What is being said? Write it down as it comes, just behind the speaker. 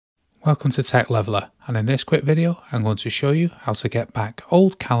Welcome to Tech Leveler, and in this quick video I'm going to show you how to get back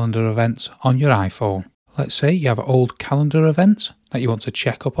old calendar events on your iPhone. Let's say you have old calendar events that you want to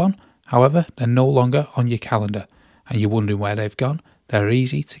check up on, however they're no longer on your calendar and you're wondering where they've gone. They're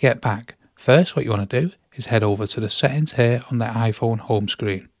easy to get back. First, what you want to do is head over to the settings here on the iPhone home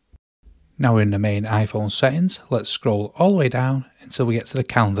screen. Now we're in the main iPhone settings. Let's scroll all the way down until we get to the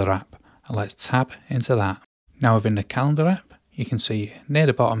calendar app and let's tab into that. Now within the calendar app, you can see near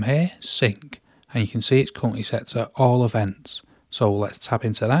the bottom here, sync, and you can see it's currently set to all events. So let's tap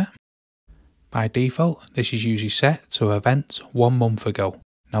into that. By default, this is usually set to events 1 month ago.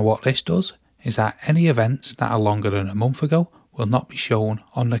 Now what this does is that any events that are longer than a month ago will not be shown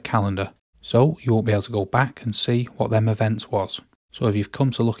on the calendar. So you won't be able to go back and see what them events was. So if you've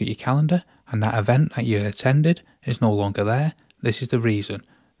come to look at your calendar and that event that you attended is no longer there, this is the reason.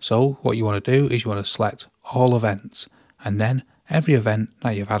 So what you want to do is you want to select all events, and then every event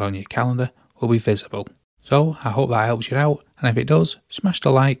that you've had on your calendar will be visible. So I hope that helps you out, and if it does, smash the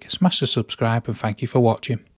like, smash the subscribe, and thank you for watching.